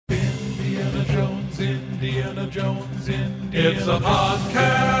Indiana Jones. It's a podcast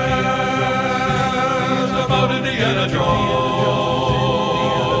about Indiana Jones.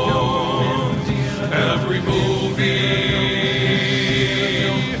 Every movie,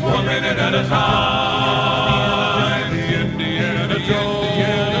 1 minute at a time. Indiana Jones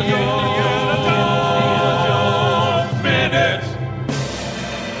Minute.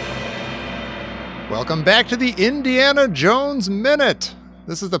 Welcome back to the Indiana Jones Minute.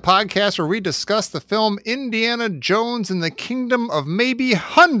 This is the podcast where we discuss the film Indiana Jones and the Kingdom of Maybe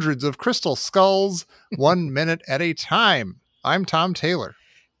Hundreds of Crystal Skulls, 1 minute at a time. I'm Tom Taylor.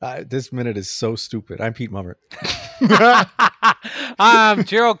 This minute is so stupid. I'm Pete Mummert. I'm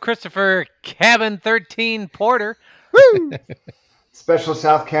Gerald Christopher Cabin 13 Porter. Woo! Special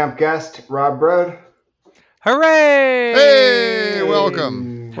South Camp guest, Rob Brode. Hooray! Hey,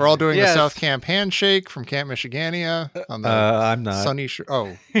 welcome. We're all doing Yes. the South Camp handshake from Camp Michigania on the I'm not. sunny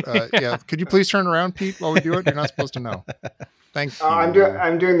yeah. Could you please turn around, Pete, while we do it? You're not supposed to know. Thank you. I'm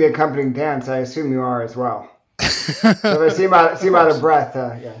doing the accompanying dance. I assume you are as well. So if I seem out of breath,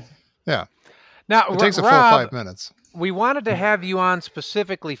 yes. Yeah. Now, It takes a full Rob, 5 minutes. we wanted to have you on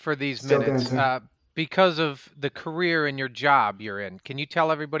specifically for these Still minutes dancing. because of the career and your job you're in. Can you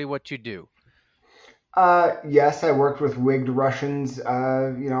tell everybody what you do? Yes, I worked with wigged Russians,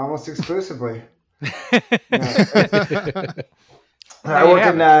 almost exclusively. I work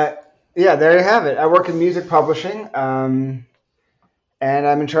in, there you have it. I work in music publishing, and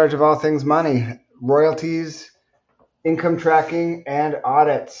I'm in charge of all things money, royalties, income tracking, and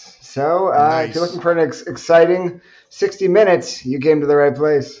audits. So if you're looking for an exciting 60 minutes, you came to the right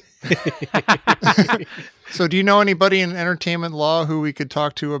place. So do you know anybody in entertainment law who we could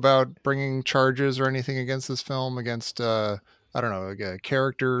talk to about bringing charges or anything against this film, against,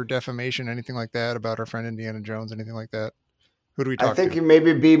 character defamation, anything like that about our friend Indiana Jones, anything like that? Who do we talk to? I think you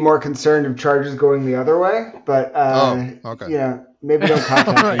maybe be more concerned of charges going the other way, but okay. Maybe don't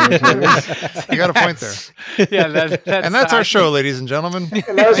contact me. You got a point there. Yeah, That's our show, ladies and gentlemen.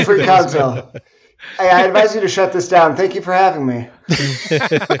 And that was free counsel. Hey, I advise you to shut this down. Thank you for having me.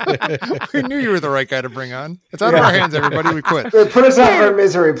 We knew you were the right guy to bring on. It's out of our hands, everybody. We quit. Put us out of our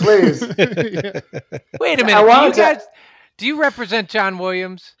misery, please. Wait a I wanted minute. Do you represent John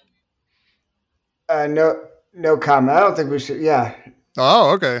Williams? No comment. I don't think we should. Yeah. Oh,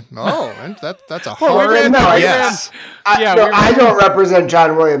 okay. Oh, and that's a Well, hard yes. I don't represent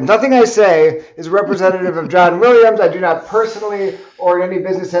John Williams. Nothing I say is representative of John Williams. I do not personally or in any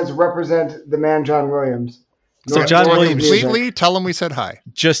business sense represent the man John Williams. So John Williams completely tell him we said hi.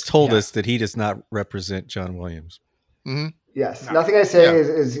 just told us that he does not represent John Williams. Mm-hmm. Yes. No. Nothing I say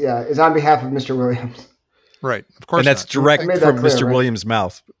is on behalf of Mr. Williams. Right. Of course. And that's not. direct I made from that clear, Mr. right? Williams'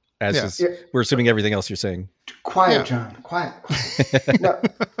 mouth. Yeah. We're assuming everything else you're saying. Quiet, John. Quiet. No,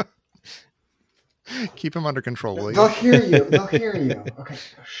 Keep him under control, will they'll you? hear you. They'll hear you. Okay.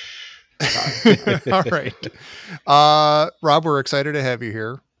 Shh. All right. Rob, we're excited to have you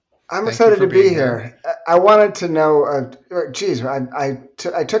here. I'm Thank excited you for to be being here. I wanted to know. I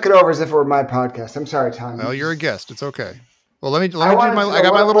took it over as if it were my podcast. I'm sorry, Tom. Well, you're a guest. It's okay. Well, let me do I wanted my. to I know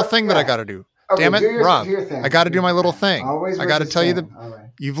got my what- little what- thing that I yeah. got to do. Okay, Damn it, do your Rob! thing. I got to do my little thing. Always I got to tell you resistant. All right.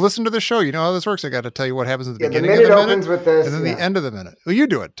 You've listened to the show. You know how this works. I got to tell you what happens at the Yeah, the beginning of minute the opens minute with this, and then yeah. the end of the minute. Well, you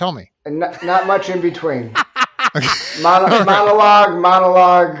do it. Tell me. And not much in between. Monologue.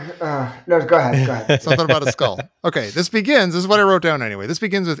 No, go ahead. Something about a skull. Okay, this is what I wrote down anyway. This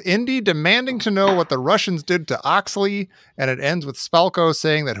begins with Indy demanding to know what the Russians did to Oxley, and it ends with Spalko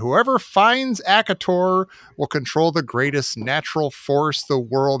saying that whoever finds Akator will control the greatest natural force the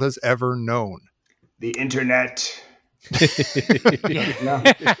world has ever known. The internet. No.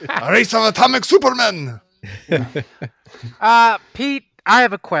 A race of atomic supermen! Pete, I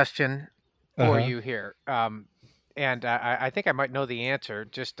have a question for you here. And I think I might know the answer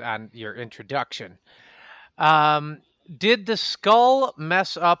just on your introduction. Did the skull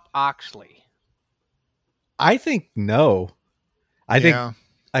mess up Oxley? I think no. I Yeah.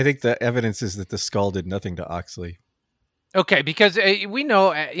 think the evidence is that the skull did nothing to Oxley. Okay, because we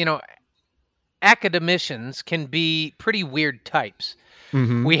know, academicians can be pretty weird types.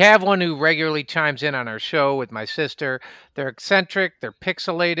 Mm-hmm. We have one who regularly chimes in on our show with my sister. They're eccentric, they're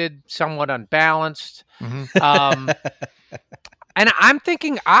pixelated, somewhat unbalanced. Mm-hmm. And I'm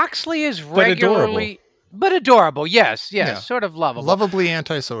thinking Oxley is regularly... But adorable, yes, Yeah. sort of lovable. Lovably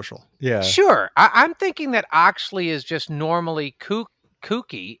antisocial. Yeah. Sure. I'm thinking that Oxley is just normally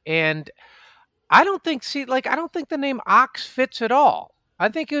kooky, and I don't think the name Ox fits at all. I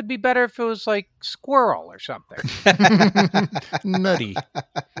think it would be better if it was like squirrel or something. Nutty.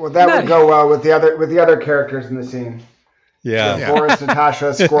 Well, that would go well with the other characters in the scene. Yeah. Yeah. Boris,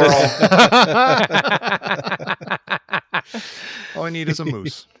 Natasha, Squirrel. All I need is a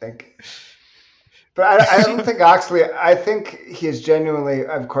moose. I think. But I don't think Oxley. I think he is genuinely.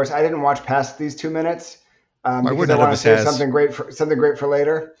 Of course, I didn't watch past these 2 minutes because wouldn't I none want of to us save has. something great for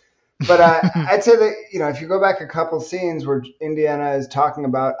later. But I'd say that if you go back a couple scenes where Indiana is talking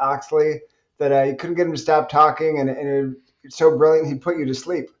about Oxley, that you couldn't get him to stop talking, and it's so brilliant he put you to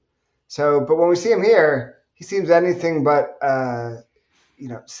sleep. So, but when we see him here, he seems anything but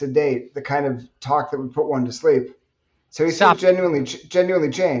sedate. The kind of talk that would put one to sleep. So he Stop. seems genuinely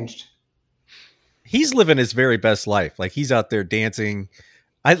changed. He's living his very best life. Like, he's out there dancing.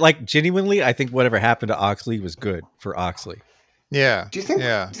 Genuinely, I think whatever happened to Oxley was good for Oxley. Yeah. Do you think?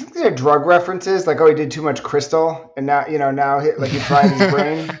 Yeah. Do you think there are drug references? Like, he did too much crystal, and now he fried his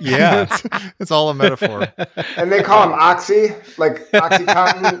brain. Yeah. It's all a metaphor. And they call him Oxy, like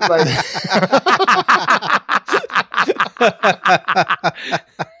OxyContin, like.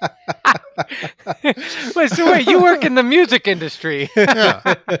 Wait, you work in the music industry. Yeah.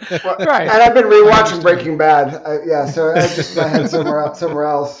 Right. And I've been rewatching Breaking Bad. So I just my head somewhere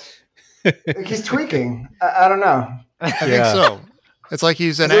else. Like, he's tweaking. I don't know. I think so. It's like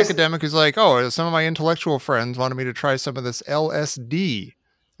he's an academic who's like, oh, some of my intellectual friends wanted me to try some of this LSD,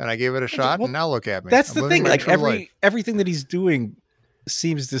 and I gave it a shot, and now look at me. That's I'm the living thing. my Like, true life. everything that he's doing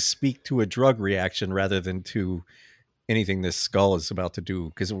seems to speak to a drug reaction rather than to anything this skull is about to do.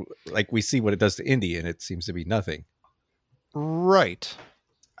 Because, like, we see what it does to Indy, and it seems to be nothing. Right.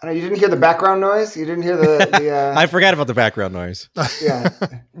 I know you didn't hear the background noise. You didn't hear the. I forgot about the background noise. Yeah.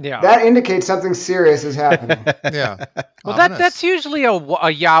 Yeah. That indicates something serious is happening. Yeah. Well, Ominous. that's usually a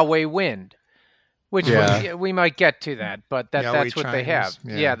Yahweh wind, which Yeah. we might get to that, but Yahweh that's what they have.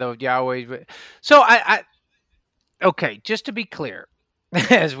 chimes, Yeah, the Yahweh. So I okay, just to be clear,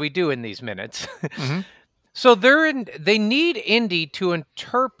 as we do in these minutes. Mhm. So they need Indy to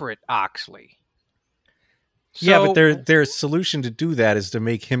interpret Oxley. Yeah, So- but their solution to do that is to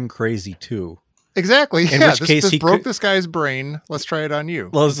make him crazy too. Exactly. In Yeah. which case this he broke could- this guy's brain. Let's try it on you.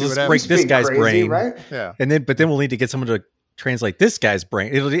 Well, See let's what break happens. this Speak guy's crazy, brain, right? Yeah. but then we'll need to get someone to translate this guy's brain.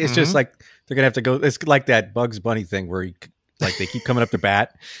 It's just like they're gonna have to go. It's like that Bugs Bunny thing where they keep coming up to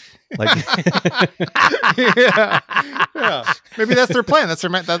bat. Like, Yeah. Maybe that's their plan. That's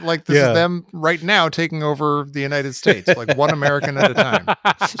this Yeah. is them right now taking over the United States, like one American at a time.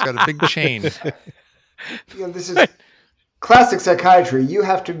 It's got a big chain. This is classic psychiatry. You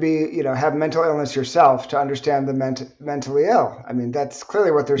have to be, have mental illness yourself to understand the mentally ill. I mean, that's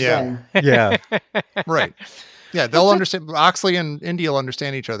clearly what they're saying. yeah, Right. Yeah, they'll understand. Oxley and Indy will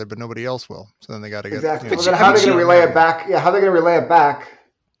understand each other, but nobody else will. So then they got to get Exactly. you know, Well, then how are they going to relay it back? Yeah, how are they going to relay it back?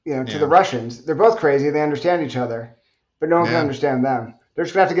 To Yeah. the Russians. They're both crazy. They understand each other, but no one can Yeah. understand them. They're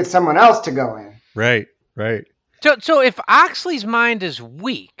just going to have to get someone else to go in. right. So if Oxley's mind is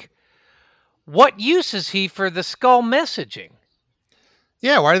weak, what use is he for the skull messaging?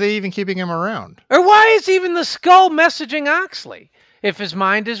 Yeah, why are they even keeping him around? Or why is even the skull messaging Oxley if his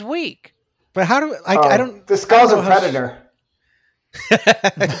mind is weak? But how do I don't? The skull's I a don't know how- predator.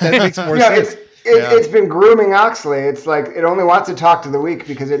 that makes more You know, sense. it's been grooming Oxley. It's like it only wants to talk to the weak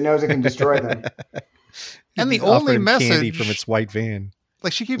because it knows it can destroy them. And the Just offered only him candy message from its white van.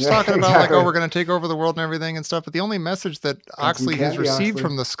 like she keeps Yeah, talking about exactly. like, oh, we're going to take over the world and everything and stuff, but the only message that Oxley has candy, received Oxley.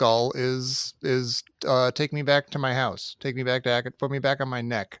 from the skull is take me back to my house, take me back to Hackett, put me back on my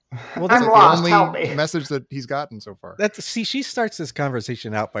neck. Well, I'm that's lost. the Help only me. message that he's gotten so far. she starts this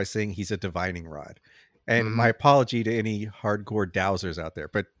conversation out by saying he's a divining rod. And Mhm. my apology to any hardcore dowsers out there,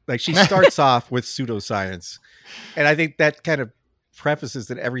 but like she starts off with pseudoscience, and I think that kind of prefaces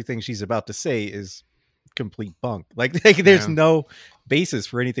that everything she's about to say is complete bunk. Like there's Yeah. no basis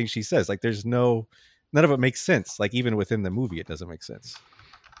for anything she says. Like none of it makes sense. Like even within the movie, it doesn't make sense.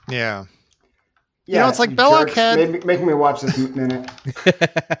 Yeah. Yeah, it's like Belloc jerks. had- Making me watch this minute.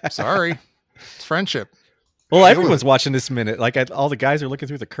 Sorry. It's friendship. Well, Deal with everyone's it. watching this minute. Like all the guys are looking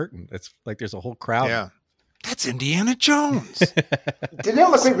through the curtain. It's like there's a whole crowd. Yeah. That's Indiana Jones. Didn't it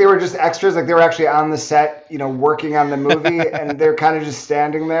look like they were just extras? Like they were actually on the set, working on the movie, and they're kind of just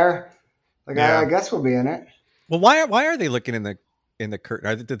standing there. Like Yeah. I guess we'll be in it. Well, why are they looking in the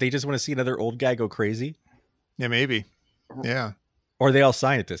curtain? Did they just want to see another old guy go crazy? Yeah, maybe. Yeah. Or are they all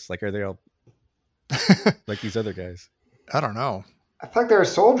scientists? Like, are they all like these other guys? I don't know. I feel like they were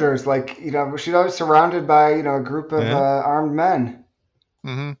soldiers. Like she's always surrounded by a group of Yeah. armed men.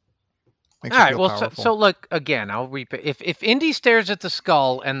 Mm-hmm. All right. Well, so look again. I'll repeat. If Indy stares at the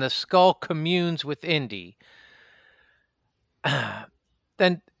skull and the skull communes with Indy,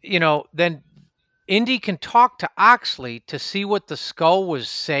 then Indy can talk to Oxley to see what the skull was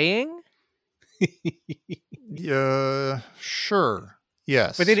saying. Sure.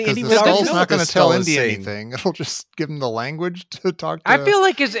 Yes. But then Because Indy the would already skull's know not what the going to tell skull is Indy saying. anything. It'll just give him the language to talk to. I feel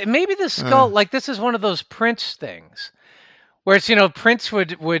like maybe the skull, like this is one of those Prince things where it's, Prince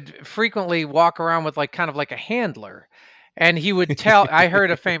would frequently walk around with like kind of like a handler. And he would tell, I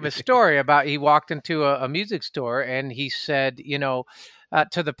heard a famous story about he walked into a music store and he said,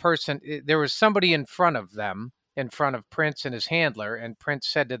 to the person, there was somebody in front of Prince and his handler. And Prince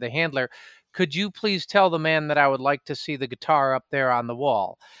said to the handler, "Could you please tell the man that I would like to see the guitar up there on the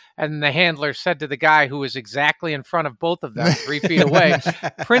wall?" And the handler said to the guy who was exactly in front of both of them, 3 feet away,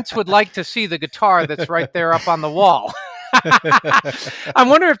 "Prince would like to see the guitar that's right there up on the wall." I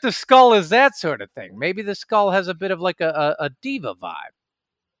wonder if the skull is that sort of thing. Maybe the skull has a bit of like a diva vibe.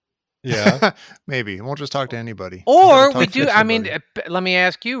 Yeah. Maybe. It won't just talk to anybody. Or It'll we talk to do, I mean, somebody. let me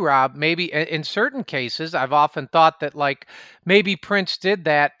ask you, Rob, maybe in certain cases, I've often thought that like maybe Prince did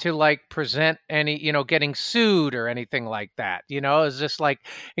that to like present any, getting sued or anything like that. Is just like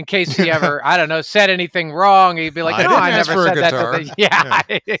in case he ever, I don't know, said anything wrong, he'd be like, I "No, didn't I ask never for a said that."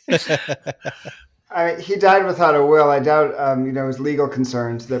 guitar. Yeah. He died without a will. I doubt, it was legal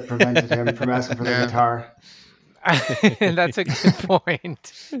concerns that prevented him from asking for the guitar. That's a good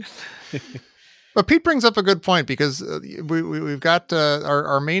point. But Pete brings up a good point because we've got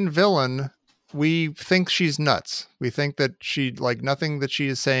our main villain. We think she's nuts. We think that she, like, nothing that she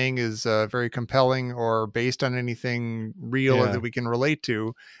is saying is very compelling or based on anything real or that we can relate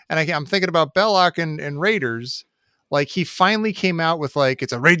to. And I'm thinking about Belloc and Raiders. Like, he finally came out with like,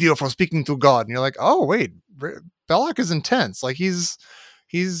 it's a radio for speaking to God. And you're like, oh wait, Belloc is intense. Like he's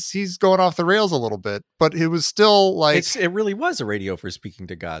going off the rails a little bit, but it was still like, it really was a radio for speaking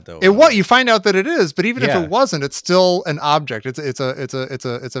to God, though. You find out that it is, but even if it wasn't, it's still an object. It's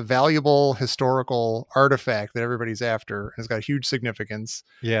a valuable historical artifact that everybody's after. And it's got huge significance.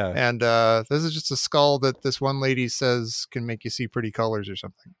 Yeah. And this is just a skull that this one lady says can make you see pretty colors or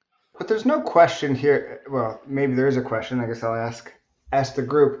something. But there's no question here. Well, maybe there is a question. I guess I'll ask the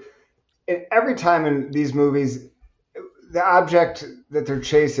group. Every time in these movies, the object that they're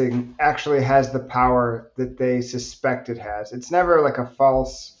chasing actually has the power that they suspect it has. It's never like a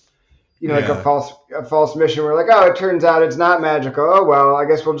false, like a false mission where like, oh, it turns out it's not magical. Oh well, I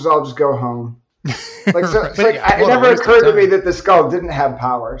guess I'll just go home. Like so, it's like it never occurred to me that the skull didn't have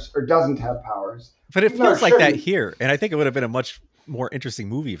powers or doesn't have powers. But it feels like that here, and I think it would have been a much more interesting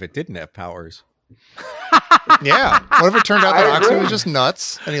movie if it didn't have powers. Yeah. What if it turned out that Oxley was just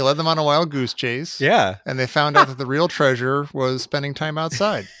nuts and he led them on a wild goose chase? Yeah. And they found out that the real treasure was spending time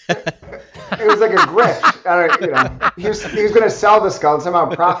outside. It was like a grift. He was going to sell the skull and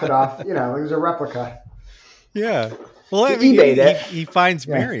somehow profit off. He was a replica. Yeah. Well, I mean, he finds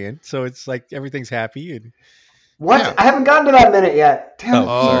Marion, so it's like everything's happy. And what? Yeah. I haven't gotten to that minute yet. Damn.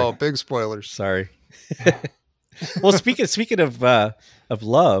 Oh, big spoilers. Sorry. Well, speaking of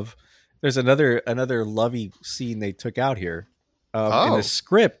love, there's another lovey scene they took out here. In the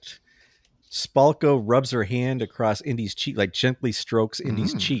script, Spalko rubs her hand across Indy's cheek, like gently strokes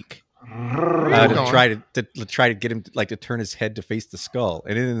Indy's cheek, to try to get him to turn his head to face the skull.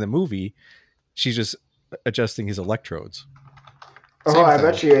 And in the movie, she's just adjusting his electrodes. Oh, I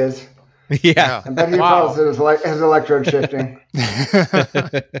bet she is. Yeah. I bet he follows his electrode shifting.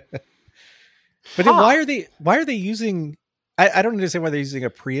 But then why are they using? I don't understand why they're using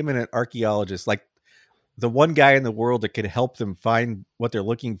a preeminent archaeologist, like the one guy in the world that could help them find what they're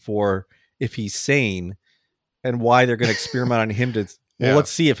looking for if he's sane, and why they're going to experiment on him to. Well,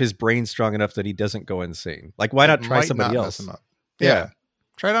 let's see if his brain's strong enough that he doesn't go insane. Like, why not try somebody else? Mess him up. Yeah.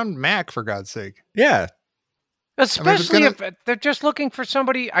 Try it on Mac, for God's sake. Yeah. Especially if they're just looking for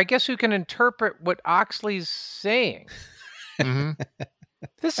somebody, I guess, who can interpret what Oxley's saying. Mm-hmm.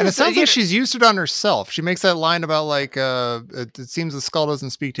 It sounds like she's used it on herself. She makes that line about like, it seems the skull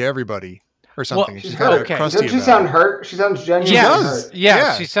doesn't speak to everybody or something. Well, she's kind of crusty. Doesn't she sound hurt? She sounds genuinely hurt.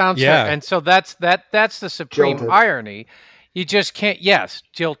 Yeah, she sounds hurt. And so that's the supreme irony. You just can't. Yes,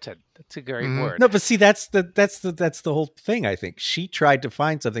 jilted. That's a great word. No, but see, that's the whole thing. I think she tried to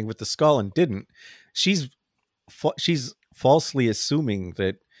find something with the skull and didn't. She's falsely assuming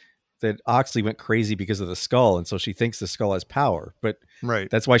that Oxley went crazy because of the skull, and so she thinks the skull has power. But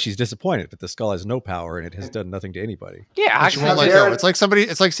that's why she's disappointed that the skull has no power and it has done nothing to anybody. Yeah, she won't let go.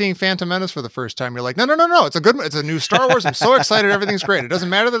 It's like seeing Phantom Menace for the first time. You're like, no, it's a new Star Wars. I'm so excited, everything's great. It doesn't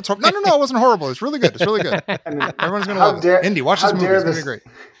matter that it's horrible. No, it wasn't horrible. It's really good. Everyone's gonna love it. Indy, watch this movie. It's gonna be great.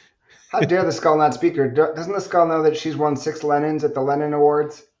 How dare the skull not speak her? Doesn't the skull know that she's won 6 Lenins at the Lenin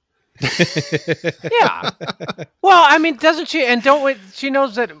Awards? Yeah. Well, I mean, doesn't she? And she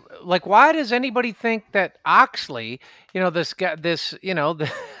knows that why does anybody think that Oxley, this guy,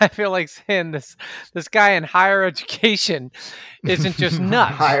 I feel like saying this guy in higher education isn't just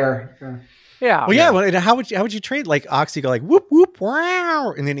nuts. Higher. Yeah. Well, yeah. Well, and how would you trade like Oxy go like whoop whoop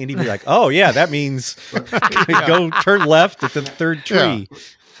wow, and then Indy be like, oh yeah, that means go turn left at the third tree. Yeah.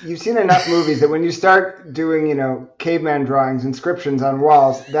 You've seen enough movies that when you start doing, caveman drawings, inscriptions on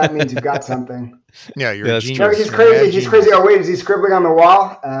walls, that means you've got something. Yeah, you're a genius. No, he's crazy. He's crazy. Oh, wait, is he scribbling on the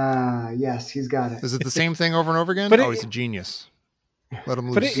wall? Yes, he's got it. Is it the same thing over and over again? He's a genius. Let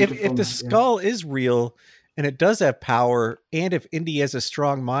him But loose. if the skull is real and it does have power, and if Indy has a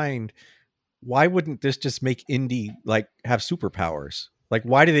strong mind, why wouldn't this just make Indy like have superpowers? Like,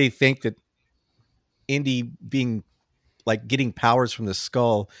 why do they think that Indy being like getting powers from the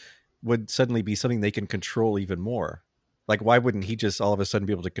skull would suddenly be something they can control even more? Like, why wouldn't he just all of a sudden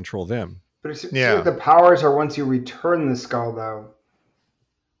be able to control them? But it seems like the powers are once you return the skull, though,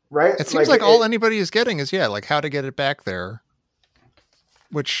 right? It seems like all anybody is getting is like how to get it back there.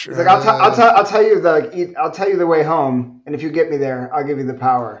 Which like I'll tell you the way home, and if you get me there, I'll give you the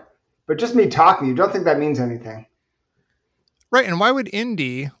power. But just me talking, you don't think that means anything, right? And why would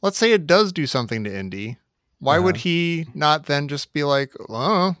Indy? Let's say it does do something to Indy. Why would he not then just be like,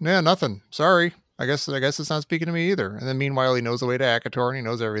 oh, yeah, nothing. Sorry. I guess it's not speaking to me either. And then meanwhile, he knows the way to Akator and he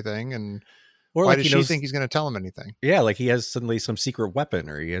knows everything. And why does she think he's going to tell him anything? Yeah, like he has suddenly some secret weapon,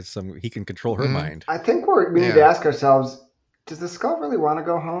 or he can control her mind. I think we need to ask ourselves, does the skull really want to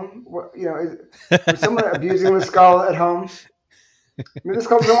go home? Is someone abusing the skull at home? Maybe the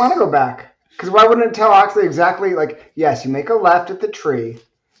skull doesn't want to go back. Because why wouldn't it tell Oxley exactly, like, yes, you make a left at the tree.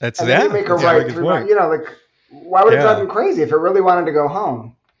 Then you make a right through, why would it drive him crazy if it really wanted to go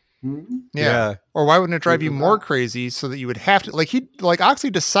home? Mm-hmm. Yeah. Or why wouldn't it drive you more crazy so that you would have to like Oxley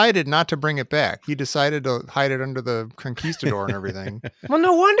decided not to bring it back. He decided to hide it under the conquistador and everything. Well,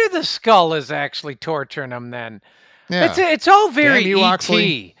 no wonder the skull is actually torturing him then. Yeah. It's all very you, E.T.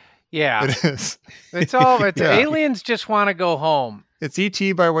 Oxley. Yeah. It is. It's all aliens just want to go home. It's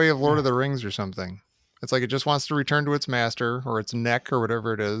E.T. by way of Lord of the Rings or something. It's like it just wants to return to its master or its neck or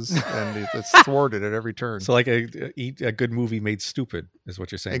whatever it is, and it's thwarted at every turn. So like a good movie made stupid is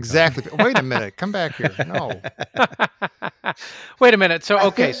what you're saying. Exactly. Wait a minute. Come back here. No. Wait a minute.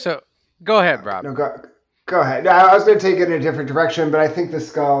 So, so go ahead, Rob. No, go ahead. I was going to take it in a different direction, but I think the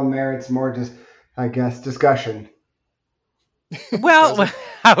skull merits more discussion. Well,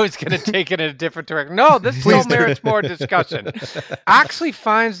 I was going to take it in a different direction. No, this still merits more discussion. Oxley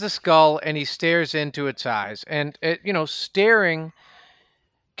finds the skull and he stares into its eyes. And, staring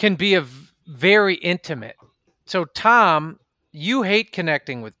can be very intimate. So, Tom, you hate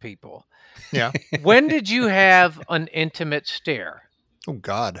connecting with people. Yeah. When did you have an intimate stare? Oh,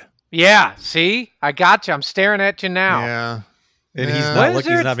 God. Yeah. See, I got you. I'm staring at you now. Yeah. And he's not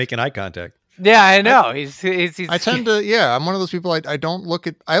looking. He's not making eye contact. Yeah, I know. He's I tend to, I'm one of those people. I don't look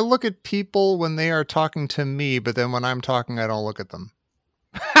at. I look at people when they are talking to me, but then when I'm talking, I don't look at them.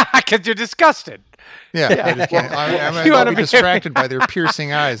 Because you're disgusted. Yeah, I'll be distracted by their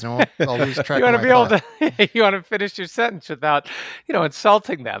piercing eyes, and I'll lose track. You want to be able to. You want to finish your sentence without,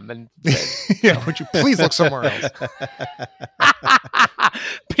 insulting them. And yeah, would you please look somewhere else?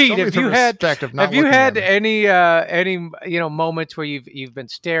 Pete, have you had any moments where you've been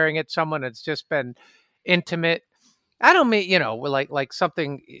staring at someone that's just been intimate? I don't mean like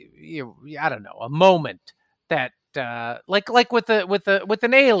something I don't know, a moment that like with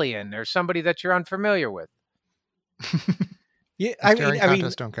an alien or somebody that you're unfamiliar with. Yeah, I mean,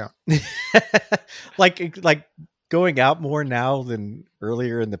 don't count. like going out more now than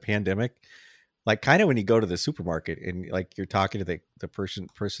earlier in the pandemic. Like kind of when you go to the supermarket and like you're talking to the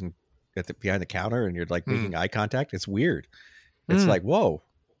person at behind the counter and you're like making eye contact. It's weird. It's like, whoa,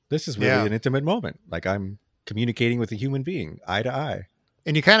 this is really an intimate moment. Like I'm communicating with a human being eye to eye.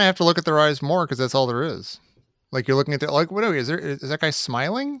 And you kind of have to look at their eyes more because that's all there is. Like you're looking at is that guy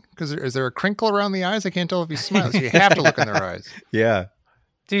smiling? Because is there a crinkle around the eyes? I can't tell if he's smiling. So you have to look in their eyes. Yeah.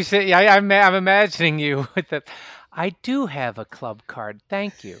 Do you say? I'm imagining you with the. I do have a club card.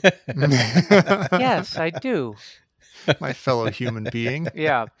 Thank you. Yes, I do. My fellow human being.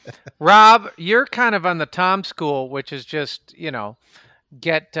 Yeah. Rob, you're kind of on the Tom school, which is just,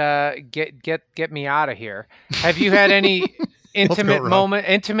 get me out of here. Have you had any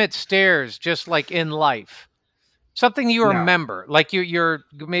intimate stares just like in life? Something you remember, like you're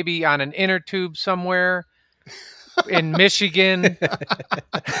maybe on an inner tube somewhere in Michigan.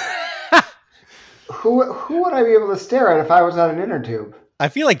 Who would I be able to stare at if I was on an inner tube? I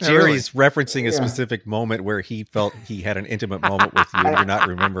feel like Yeah, really. Jerry's referencing a Yeah. specific moment where he felt he had an intimate moment with you and you're not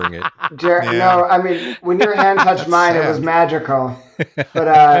remembering it. Yeah. No, I mean, when your hand touched That's mine, it was sad. magical. But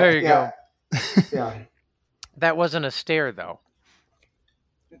There you yeah, go. yeah, That wasn't a stare, though.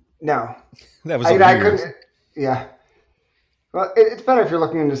 no, That was I weird. couldn't. Yeah. Well, it's better if you're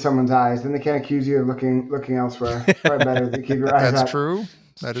looking into someone's eyes. Then they can't accuse you of looking elsewhere. Probably better to keep your eyes That's up. true.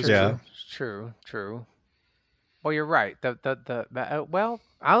 That is Yeah. true. True. Well, you're right. Well,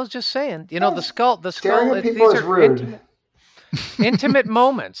 I was just saying, the skull. Staring at These people is are rude. intimate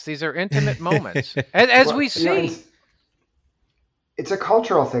moments. These are intimate moments, as Well, we you know, see. it's a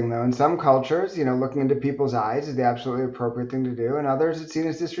cultural thing, though. In some cultures, looking into people's eyes is the absolutely appropriate thing to do. In others, it's seen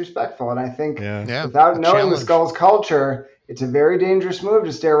as disrespectful. And I think Yeah. without a knowing the challenge. skull's culture, it's a very dangerous move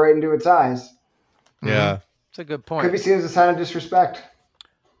to stare right into its eyes. Yeah. It's a good Could be point. seen as a sign of disrespect.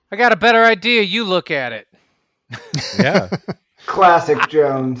 I got a better idea. You look at it. Yeah. Classic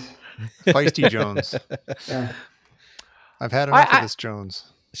Jones. Feisty Jones. Yeah. I've had enough I- of this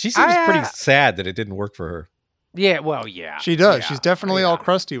Jones. She seems pretty I- sad that it didn't work for her. Yeah. Well, yeah. She does. Yeah, She's definitely yeah. all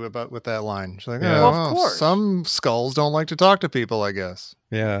crusty with that line. She's like, Yeah. oh, Well, of course. some skulls don't like to talk to people, I guess.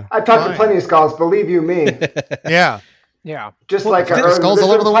 Yeah. I've talked Fine. to plenty of skulls, believe you me. Yeah. Yeah. Just Well, like plenty of there's skulls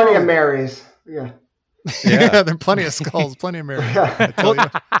all over the plenty world. of Marys. Yeah. Yeah. There are plenty of skulls, plenty of mirrors. I tell you.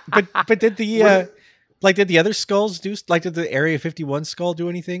 But did the did the other skulls do did the Area 51 skull do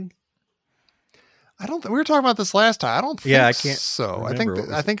anything? I don't. We were talking about this last time. I don't think Yeah, I can't so. I remember think what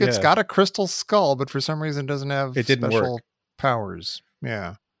was- I think it's yeah. got a crystal skull, but for some reason it doesn't have It didn't special work. powers.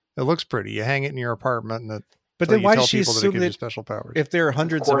 Yeah, it looks pretty. You hang it in your apartment, and But so then you why tell does she people that it assume gives you that special powers? if there are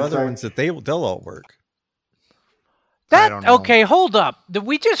hundreds of other Quartzite. ones that they'll all work? I don't know. Okay, hold up. Did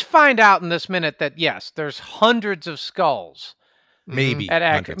we just find out in this minute that yes, there's hundreds of skulls? Maybe. At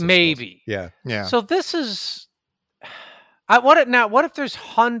hundreds of skulls. maybe. Yeah. Yeah. So this is. What if there's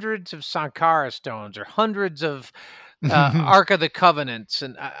hundreds of Sankara stones or hundreds of Ark of the Covenants,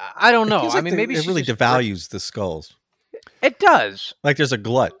 and I don't It know. feels I like mean, maybe it she really just- devalues the skulls. It does. Like there's a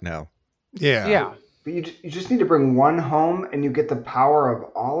glut now. yeah. Yeah. But you just need to bring one home and you get the power of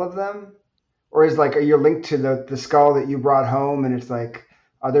all of them? Or are you linked to the skull that you brought home and it's like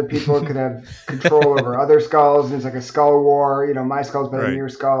other people could have control over other skulls and it's like a skull war, my skull's better than Right. your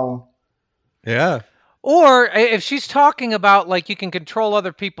skull. Yeah. Or if she's talking about like you can control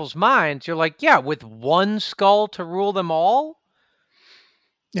other people's minds, you're like, yeah, with one skull to rule them all.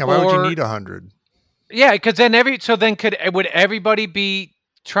 Yeah. Why would Or- you need 100? Yeah, because then would everybody be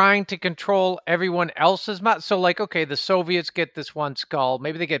trying to control everyone else's mind? So like, okay, the Soviets get this one skull,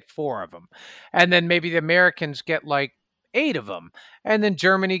 maybe they get 4 of them, and then maybe the Americans get like 8 of them, and then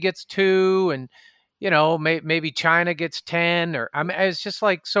Germany gets 2, and maybe China gets 10, or I mean, it's just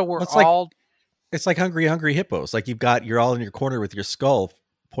like so we're It's like- all It's like hungry hippos. Like you're all in your corner with your skull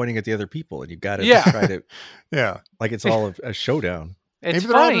pointing at the other people and you've got to Yeah. try to Yeah. like it's all a showdown. it's Maybe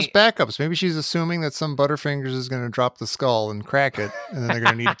they're all funny. just backups. Maybe she's assuming that some Butterfingers is going to drop the skull and crack it, and then they're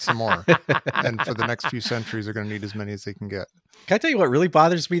going to need some more. And for the next few centuries, they're going to need as many as they can get. Can I tell you what really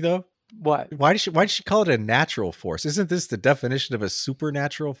bothers me though? What? Why did she call it a natural force? Isn't this the definition of a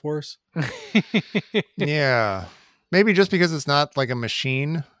supernatural force? Yeah. Maybe just because it's not like a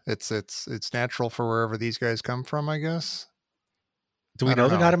machine, it's natural for wherever these guys come from, I guess. Do we I don't know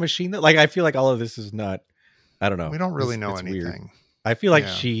they're know. not a machine? Like I feel like all of this is not. I don't know. We don't really It's- know it's weird. anything. I feel like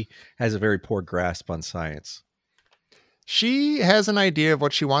Yeah. she has a very poor grasp on science. She has an idea of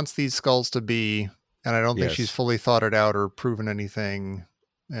what she wants these skulls to be, and I don't think Yes. she's fully thought it out or proven anything.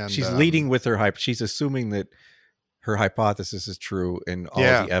 And She's leading with her hype. She's assuming that her hypothesis is true, and all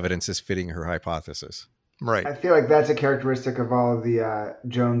Yeah. of the evidence is fitting her hypothesis. right. I feel like that's a characteristic of all of the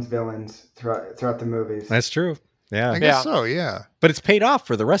Jones villains throughout the movies. That's true. Yeah, I guess so. Yeah. but it's paid off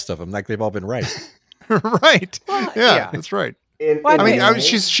for the rest of them. Like they've all been right. Right. Yeah, yeah. that's right. Well, I mean, in a way,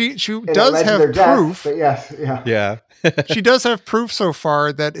 she and it does led to have their death, proof. but yes, yeah. Yeah. She does have proof so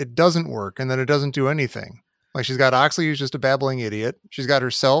far that it doesn't work and that it doesn't do anything. Like she's got Oxley, who's just a babbling idiot. She's got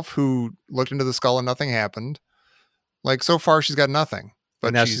herself, who looked into the skull and nothing happened. Like so far, she's got nothing. But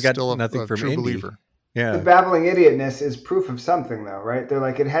And now she's she's got still nothing a from true Indy. believer. The Yeah. babbling idiotness is proof of something, though, right? They're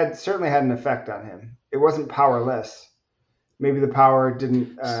like it certainly had an effect on him. It wasn't powerless. Maybe the power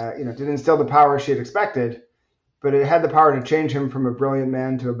didn't instill the power she had expected, but it had the power to change him from a brilliant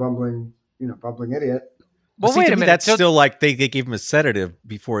man to a bumbling idiot. Well, See, wait to a me, minute. that's So- still like they gave him a sedative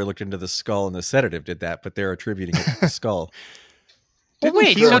before he looked into the skull, and the sedative did that, but they're attributing it to the skull. Didn't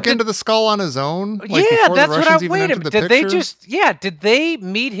wait, he so look did- into the skull on his own? Like, yeah, before that's the what Russians I even wait a entered minute. the Did they picture? did they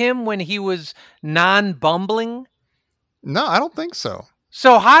meet him when he was non-bumbling? No, I don't think so.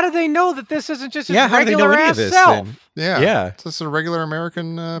 So how do they know that this isn't just his Yeah, how do they know regular any of ass this, self? then? Yeah. Yeah. It's just a regular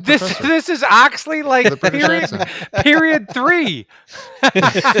American This professor. this is Oxley like The British accent. period 3 at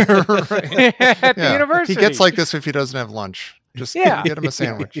the Yeah. university. He gets like this if he doesn't have lunch. Just Yeah. get him a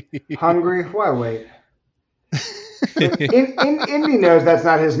sandwich. Hungry? Why wait? Indy knows that's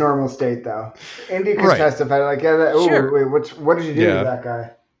not his normal state, though. Indy can Right. testify, like, yeah, Sure. wait, what did you do Yeah. to that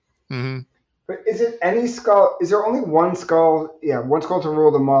guy? hmm But is it any skull? Is there only one skull? Yeah, one skull to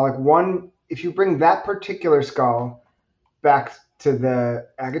rule them all. Like one, if you bring that particular skull back to the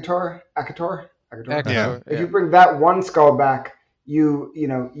Agator. Yeah. If you bring that one skull back, you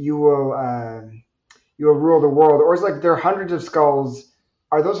will rule the world. Or is it like there are hundreds of skulls?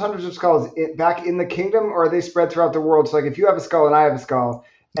 Are those hundreds of skulls back in the kingdom, or are they spread throughout the world? So like if you have a skull and I have a skull,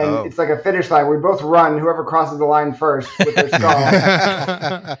 and it's like a finish line, we both run. Whoever crosses the line first with their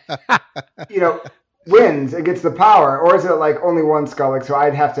skull, wins and gets the power. Or is it like only one skull? Like so,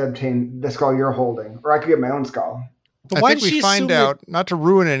 I'd have to obtain the skull you're holding, or I could get my own skull. But I why think did we she find assume out, not to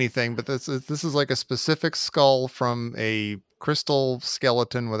ruin anything, but this is like a specific skull from a crystal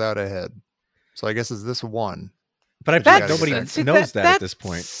skeleton without a head. So I guess it's this one. But I feel like That's- nobody see, knows that at this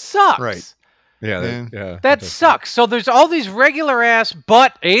point. Sucks. Right. Yeah, Yeah. yeah. That sucks. So there's all these regular ass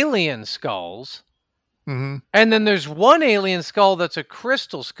but alien skulls, hmm and then there's one alien skull that's a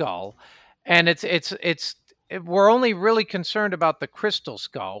crystal skull, and we're only really concerned about the crystal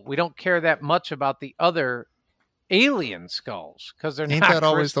skull. We don't care that much about the other alien skulls because they're Ain't not that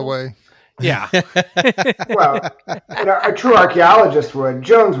always the crystal. way? Yeah. Well, a true archaeologist would.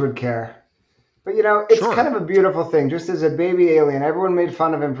 Jones would care. But it's Sure. kind of a beautiful thing. Just as a baby alien, everyone made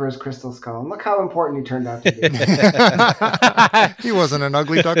fun of him for his crystal skull, and look how important he turned out to be. He wasn't an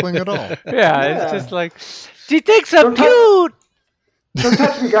ugly duckling at all. Yeah, it's just like, do you think so Don't touch- cute? Don't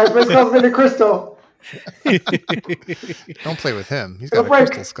touch me, guys. My skull's made of crystal. Don't play with him. He's It'll got a break.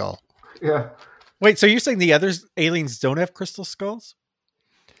 crystal skull. Yeah. Wait, so you're saying the other aliens don't have crystal skulls?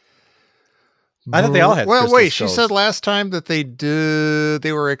 I thought they all had Well, crystal wait. skulls. She said last time that they did.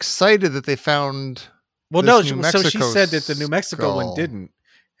 They were excited that they found. Well, this no, New so she Mexico said that the New Mexico one skull. didn't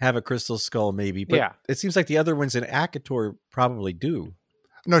have a crystal skull, maybe. But Yeah. it seems like the other ones in Akator probably do.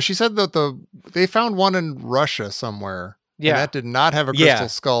 No, she said that they found one in Russia somewhere. Yeah. And that did not have a Yeah. crystal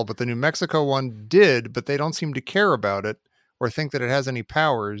skull, but the New Mexico one did, but they don't seem to care about it or think that it has any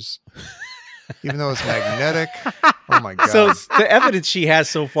powers, even though it's magnetic. Oh my God. So it's the evidence she has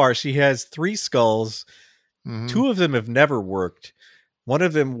so far, she has 3 skulls. Mhm. 2 of them have never worked. One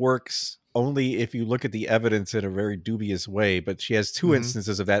of them works only if you look at the evidence in a very dubious way, but she has 2 Mhm.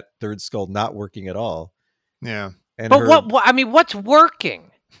 instances of that third skull not working at all. Yeah. And But her- what? I mean, what's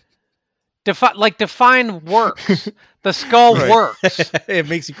working? Define works. The skull Right. works. it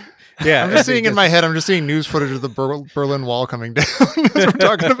makes you yeah. I'm just seeing in my head, I'm just seeing news footage of the Berlin Wall coming down as we're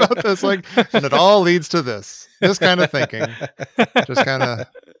talking about this. Like, and it all leads to this kind of thinking. Just kind of,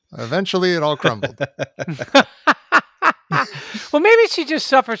 eventually it all crumbled. Well, maybe she just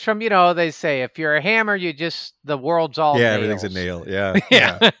suffers from, they say if you're a hammer, the world's all yeah, nails. everything's a nail. Yeah.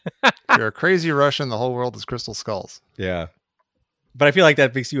 Yeah. If you're a crazy Russian, the whole world is crystal skulls. Yeah. But I feel like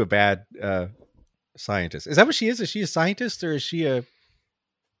that makes you a bad scientist. Is that what she is? Is she a scientist or is she a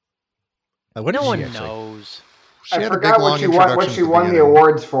what No is she one actually? knows. She I had a forgot big long what she won. introduction What at she the won the beginning.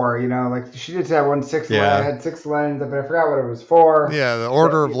 awards for. Like she did have one six. Yeah. Had 6 Lenins, but I forgot what it was for. Yeah, the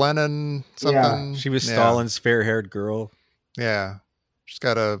Order of Lenin, something. She was Yeah. Stalin's fair-haired girl. Yeah. She's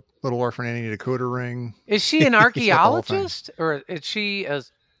got a little orphan Annie Dakota ring. Is she an got the whole thing. archaeologist or is she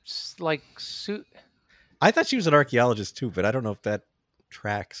suit? I thought she was an archaeologist too, but I don't know if that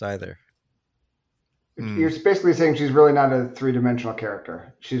tracks either. You're basically saying she's really not a 3-dimensional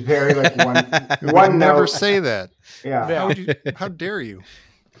character. She's very like one. You would one never note. say that. Yeah. Yeah. How, would you, how dare you?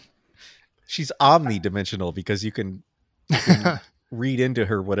 She's omnidimensional because you can read into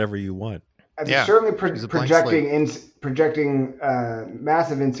her whatever you want. And Yeah. certainly She's a blank projecting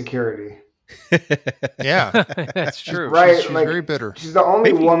massive insecurity. Yeah. That's true. Right. She's like, very bitter. She's the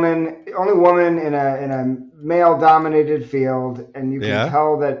only Maybe. woman in a male-dominated field, and you can Yeah.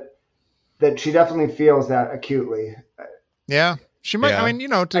 tell that she definitely feels that acutely. Yeah. She might, Yeah. I mean,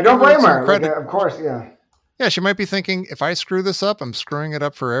 to I give don't blame some her. Like, credit. of course, yeah. Yeah, she might be thinking, if I screw this up, I'm screwing it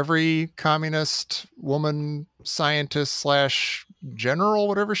up for every communist woman scientist / general,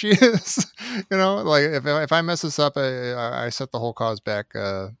 whatever she is. Like if I mess this up, I set the whole cause back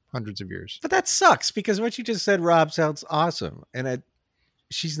hundreds of years. But that sucks because what you just said, Rob, sounds awesome, and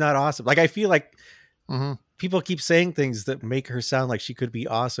she's not awesome. Like I feel like hmm people keep saying things that make her sound like she could be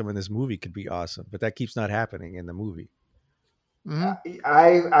awesome, and this movie could be awesome, but that keeps not happening in the movie.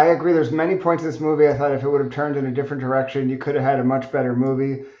 I agree. There's many points in this movie I thought if it would have turned in a different direction, you could have had a much better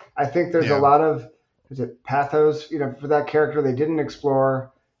movie. I think there's a lot of pathos, for that character they didn't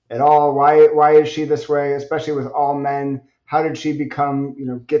explore at all. Why is she this way, especially with all men? How did she become,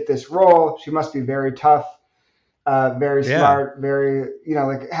 get this role? She must be very tough, very smart, very,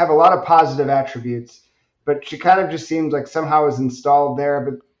 have a lot of positive attributes. But she kind of just seems like somehow is installed there.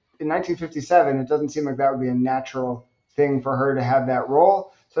 But in 1957, it doesn't seem like that would be a natural thing for her to have that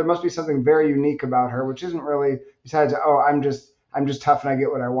role. So there must be something very unique about her, which isn't really besides, I'm just tough and I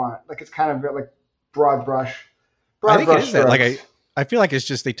get what I want. Like it's kind of like broad brush. I think it is that. Like I feel like it's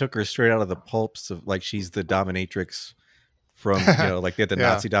just they took her straight out of the pulps of like she's the dominatrix from like they had the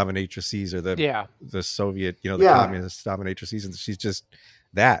Nazi dominatrices or the Soviet the communist dominatrices, and she's just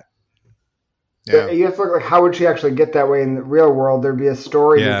that. Yeah. You have to look like how would she actually get that way in the real world? There'd be a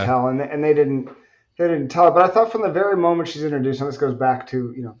story to tell, and they didn't tell it. But I thought from the very moment she's introduced, and this goes back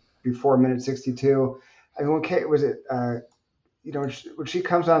to before minute 62. I mean, when she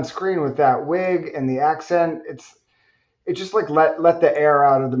comes on screen with that wig and the accent, it just like let the air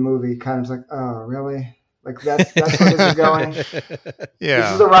out of the movie. Kind of like, oh really? Like that's where this is going. Yeah,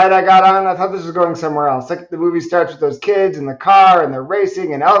 this is the ride I got on. I thought this was going somewhere else. Like the movie starts with those kids in the car and they're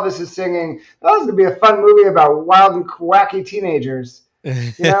racing and Elvis is singing. That was gonna be a fun movie about wild and wacky teenagers,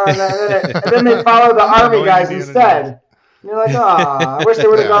 and then they follow the army guys instead. And you're like, oh, I wish they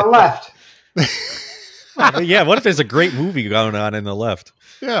would have gone left. Yeah, what if there's a great movie going on in the left?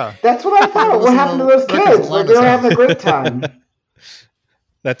 Yeah, that's what I thought. What happened to those kids? Like they were having a great time.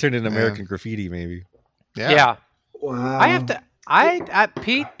 That turned into American Graffiti, maybe. Yeah. Wow. I have to.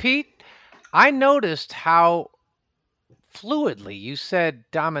 Pete. I noticed how fluidly you said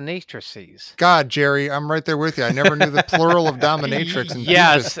dominatrices. God, Jerry, I'm right there with you. I never knew the plural of dominatrix. And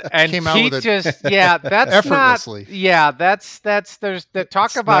yes, and came out with it just that's effortlessly. There's the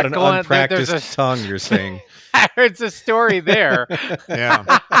talk It's about not an going. unpracticed There's tongue. You're saying. There's a story there.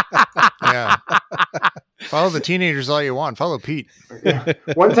 Yeah. Follow the teenagers all you want. Follow Pete. Yeah.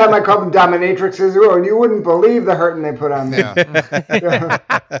 One time I called them dominatrixes, and you wouldn't believe the hurting they put on me.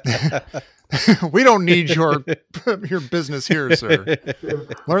 Yeah. We don't need your business here, sir.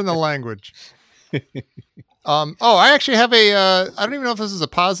 Learn the language. I actually have I don't even know if this is a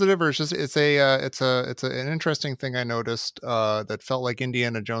positive or it's an interesting thing I noticed that felt like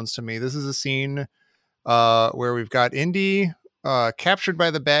Indiana Jones to me. This is a scene where we've got Indy captured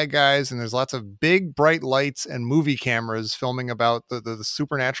by the bad guys, and there's lots of big bright lights and movie cameras filming about the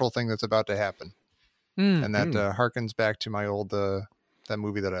supernatural thing that's about to happen. And that harkens back to my old that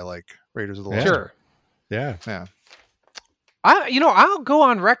movie that I like, Raiders of the Lost Ark. Yeah. I'll go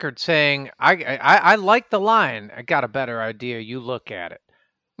on record saying I like the line. I got a better idea. You look at it.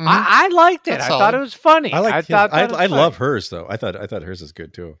 Mm-hmm. I liked it. I thought it was funny. I love hers though. I thought hers is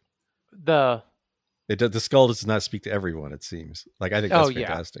good too. The skull does not speak to everyone. It seems like I think that's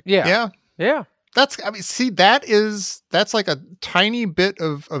fantastic. Yeah. That's like a tiny bit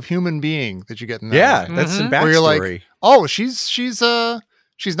of human being that you get in that. Yeah, movie. that's some backstory. Where you're like, oh, she's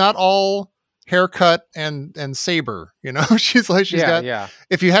not all haircut and saber, she's got.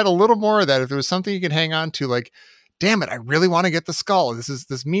 If you had a little more of that, if there was something you could hang on to, like, damn it, I really want to get the skull.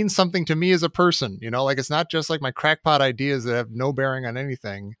 This means something to me as a person, like it's not just like my crackpot ideas that have no bearing on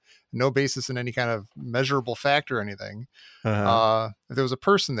anything, no basis in any kind of measurable fact or anything. If there was a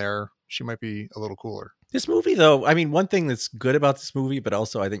person there, she might be a little cooler. This movie, though, I mean, one thing that's good about this movie, but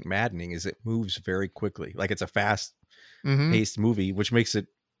also I think maddening, is it moves very quickly. Like it's a fast-paced movie, which makes it.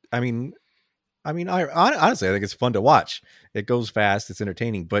 I mean, honestly, I think it's fun to watch. It goes fast, it's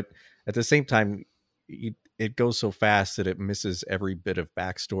entertaining, but at the same time, it goes so fast that it misses every bit of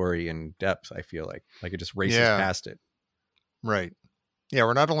backstory and depth. I feel like it just races past it. Right. Yeah,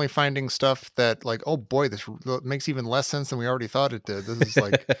 we're not only finding stuff that like, oh boy, this makes even less sense than we already thought it did. This is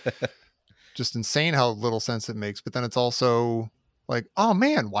like just insane how little sense it makes. But then it's also like, oh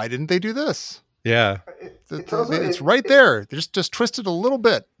man, why didn't they do this? Yeah, it's right there. They're just twisted a little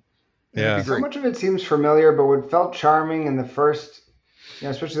bit. Yeah, so much of it seems familiar, but what felt charming in the first,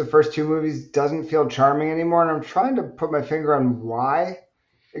 especially the first two movies, doesn't feel charming anymore. And I'm trying to put my finger on why.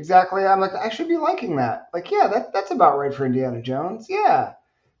 Exactly. I'm like, I should be liking that. Like, yeah, that's about right for Indiana Jones. Yeah.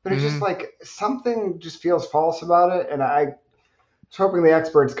 But it's just like something just feels false about it. And I was hoping the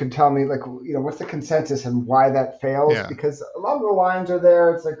experts could tell me, like, what's the consensus and why that fails? Yeah. Because a lot of the lines are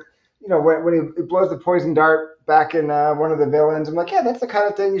there. It's like, when he blows the poison dart back in one of the villains, I'm like, yeah, that's the kind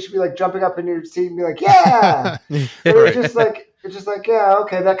of thing you should be like jumping up in your seat and be like, yeah. But it's just like, it's just like, yeah,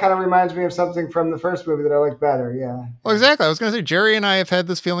 okay, that kind of reminds me of something from the first movie that I like better. Yeah. Well, exactly. I was going to say, Jerry and I have had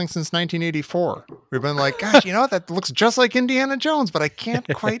this feeling since 1984. We've been like, gosh, that looks just like Indiana Jones, but I can't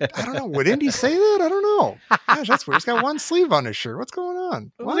quite, I don't know. Would Indy say that? I don't know. Gosh, that's weird. He's got one sleeve on his shirt. What's going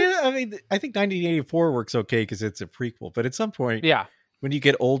on? What? Well, I mean, I think 1984 works okay because it's a prequel, but at some point, Yeah. when you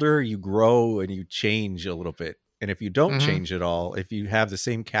get older, you grow and you change a little bit. And if you don't change at all, if you have the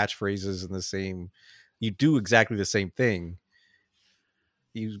same catchphrases and you do exactly the same thing,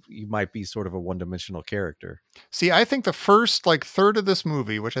 you might be sort of a one-dimensional character. See, I think the first third of this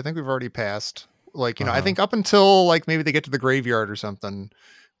movie, which I think we've already passed, I think up until maybe they get to the graveyard or something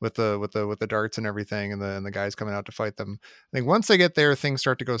with the darts and everything, and the guys coming out to fight them. I think once they get there, things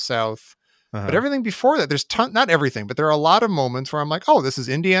start to go south. But everything before that, there's not everything, but there are a lot of moments where I'm like, oh, this is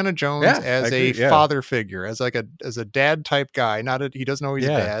Indiana Jones as a father figure, as a dad type guy. He doesn't know he's a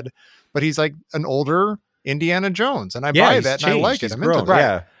dad, but he's like an older Indiana Jones, and I buy that and I like it. I'm into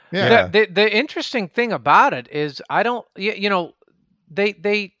that. Yeah. The interesting thing about it is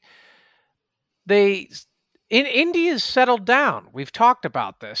India's settled down. We've talked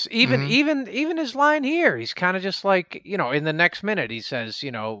about this. Even his line here, he's kind of just like, in the next minute he says,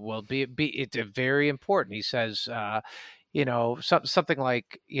 well, it's very important. He says, something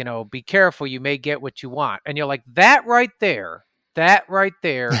like, be careful, you may get what you want. And you're like, that right there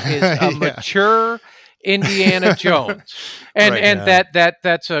is a mature Indiana Jones. And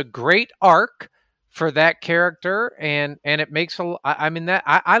that's a great arc for that character, and it makes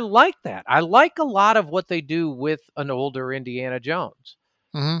I like that. I like a lot of what they do with an older Indiana Jones.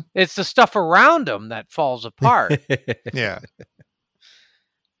 It's the stuff around him that falls apart. Yeah.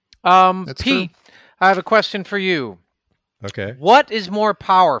 Pete, true. I have a question for you. Okay. What is more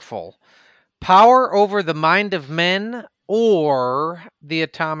powerful, power over the mind of men or the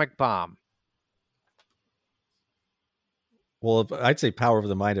atomic bomb? Well, I'd say power over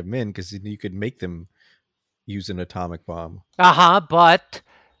the mind of men, because you could make them use an atomic bomb. But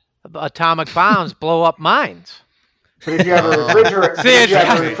atomic bombs blow up minds. But if you have a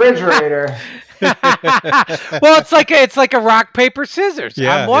refrigerator, well, it's like a rock paper scissors.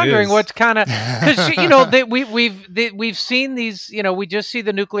 Yeah, I'm wondering what's kind of, because we've seen these. We just see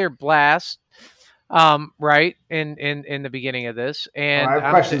the nuclear blast, right in the beginning of this, and I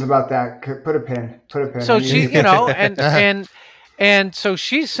have questions about that. Put a pin. So she, and so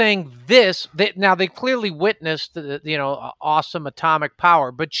she's saying this. Now they clearly witnessed the awesome atomic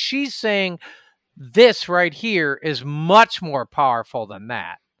power, but she's saying this right here is much more powerful than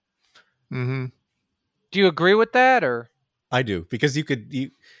that. Mm-hmm. Do you agree with that, or? I do, because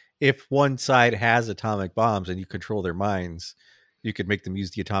if one side has atomic bombs and you control their minds, you could make them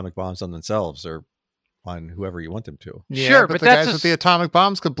use the atomic bombs on themselves or on whoever you want them to. Yeah, sure, but the guys with the atomic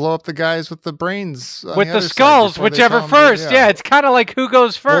bombs could blow up the guys with the brains, with the skulls, whichever first. Yeah, it's kind of like who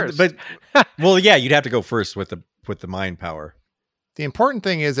goes first. Well, you'd have to go first with the mind power. The important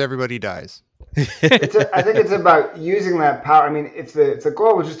thing is everybody dies. I think it's about using that power. I mean, if the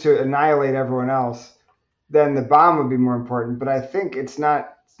goal was just to annihilate everyone else, then the bomb would be more important. But I think it's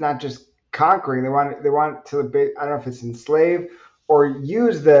not just conquering. They want to. I don't know if it's enslave or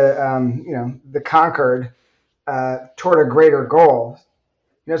use the conquered toward a greater goal.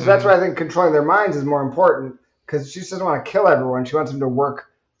 So that's why I think controlling their minds is more important, because she just doesn't want to kill everyone. She wants them to work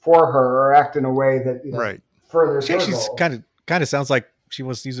for her or act in a way that furthers her she's goal. kind of sounds like she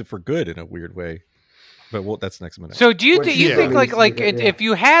wants to use it for good in a weird way. But that's next minute. So do you think if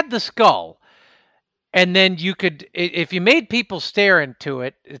you had the skull, and then you could, if you made people stare into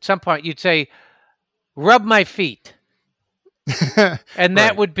it, at some point you'd say, "Rub my feet," and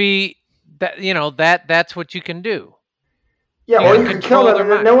that would be that. That's what you can do. Yeah, or you could kill them, and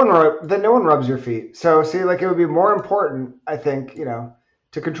then no one rubs your feet. So see, it would be more important, I think,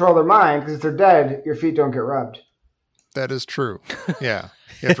 to control their mind, because if they're dead, your feet don't get rubbed. That is true. Yeah.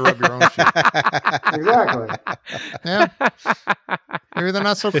 You have to rub your own feet. Exactly. Yeah. Maybe they're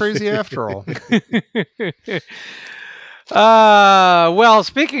not so crazy after all. Well,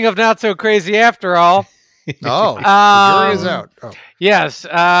 speaking of not so crazy after all. Oh, the jury is out. Oh. Yes.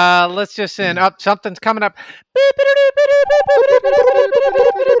 Let's just end up. Something's coming up.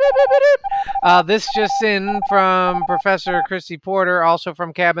 This just in from Professor Christy Porter, also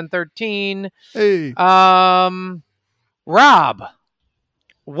from Cabin 13. Hey. Rob,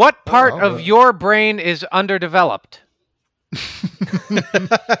 what part of your brain is underdeveloped? Maybe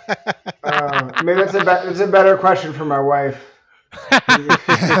that's a better question for my wife.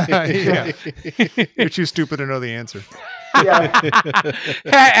 Yeah. You're too stupid to know the answer. Yeah.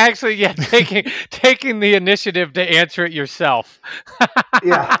 Actually, yeah, taking the initiative to answer it yourself.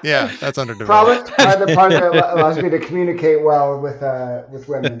 Yeah. Yeah, that's Probably underdeveloped. the part that allows me to communicate well with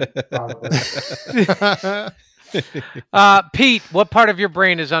women. Probably. Pete, what part of your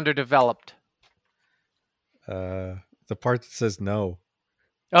brain is underdeveloped? The part that says no.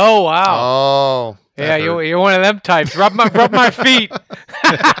 Oh wow. Oh, that Yeah, hurt. you're one of them types. Rub my feet.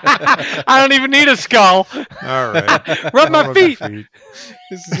 I don't even need a skull. All right. Rub my feet.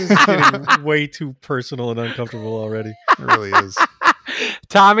 This is getting way too personal and uncomfortable already. It really is.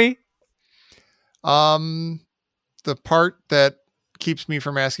 Tommy? The part that keeps me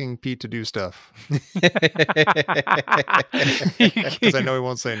from asking Pete to do stuff because I know he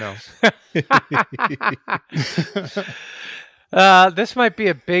won't say no. This might be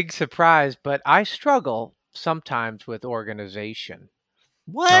a big surprise, but I struggle sometimes with organization.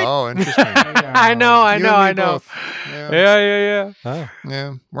 What? Oh, interesting. I know. You and me both. Yeah. Yeah. Oh.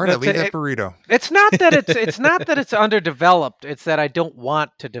 Yeah. Where did I leave that burrito? It's not that it's underdeveloped. It's that I don't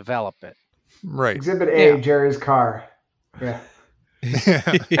want to develop it. Right. Exhibit A, Yeah. Jerry's car. Yeah.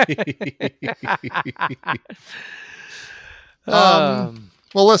 Well,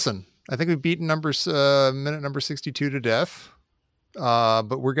 listen, I think we've beaten minute number 62 to death.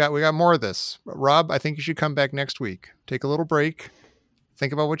 But we got more of this. Rob, I think you should come back next week. Take a little break,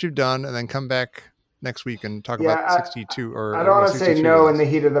 think about what you've done, and then come back next week and talk about 62 or I don't want to say 63 no with in the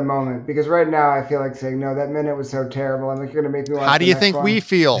us. heat of the moment because right now I feel like saying no. That minute was so terrible. I'm like, you're going to make me watch How do the you next think one. we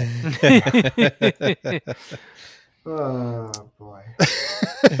feel? Oh, boy.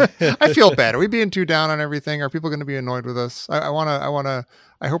 I feel bad. Are we being too down on everything? Are people going to be annoyed with us?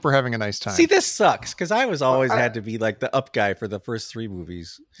 I hope we're having a nice time. See, this sucks because I was always had to be like the up guy for the first 3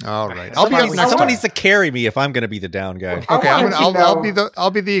 movies. All right. I'll be up next Someone time. needs to carry me if I'm going to be the down guy. Okay, I I'll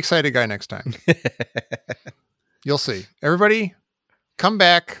be the excited guy next time. You'll see. Everybody, come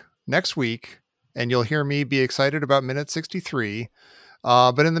back next week, and you'll hear me be excited about minute 63.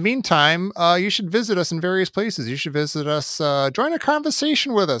 But in the meantime, you should visit us in various places. You should visit us. Join a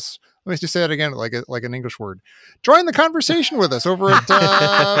conversation with us. Let me just say that again, like an English word. Join the conversation with us over at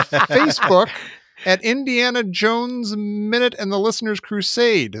Facebook at Indiana Jones Minute and the Listener's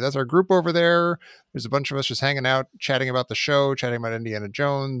Crusade. That's our group over there. There's a bunch of us just hanging out, chatting about the show, chatting about Indiana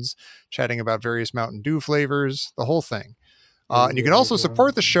Jones, chatting about various Mountain Dew flavors, the whole thing. And you can also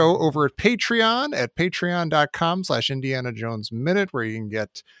support the show over at Patreon at patreon.com/Indiana Jones Minute, where you can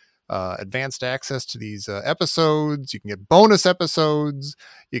get advanced access to these episodes. You can get bonus episodes.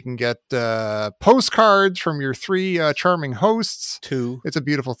 You can get postcards from your 3 charming hosts. 2. It's a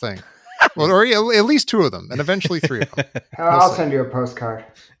beautiful thing. Well, or at least 2 of them, and eventually 3 of them. I'll send you a postcard.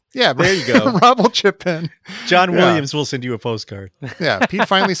 Yeah, There you go. Rob will chip in. John Williams will send you a postcard. Yeah, Pete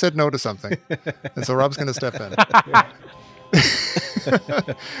finally said no to something, and so Rob's going to step in.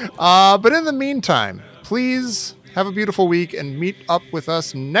 But in the meantime, please have a beautiful week and meet up with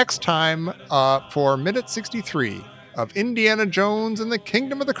us next time for minute 63 of Indiana Jones and the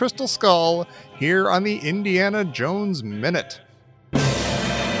Kingdom of the Crystal Skull here on the Indiana Jones Minute.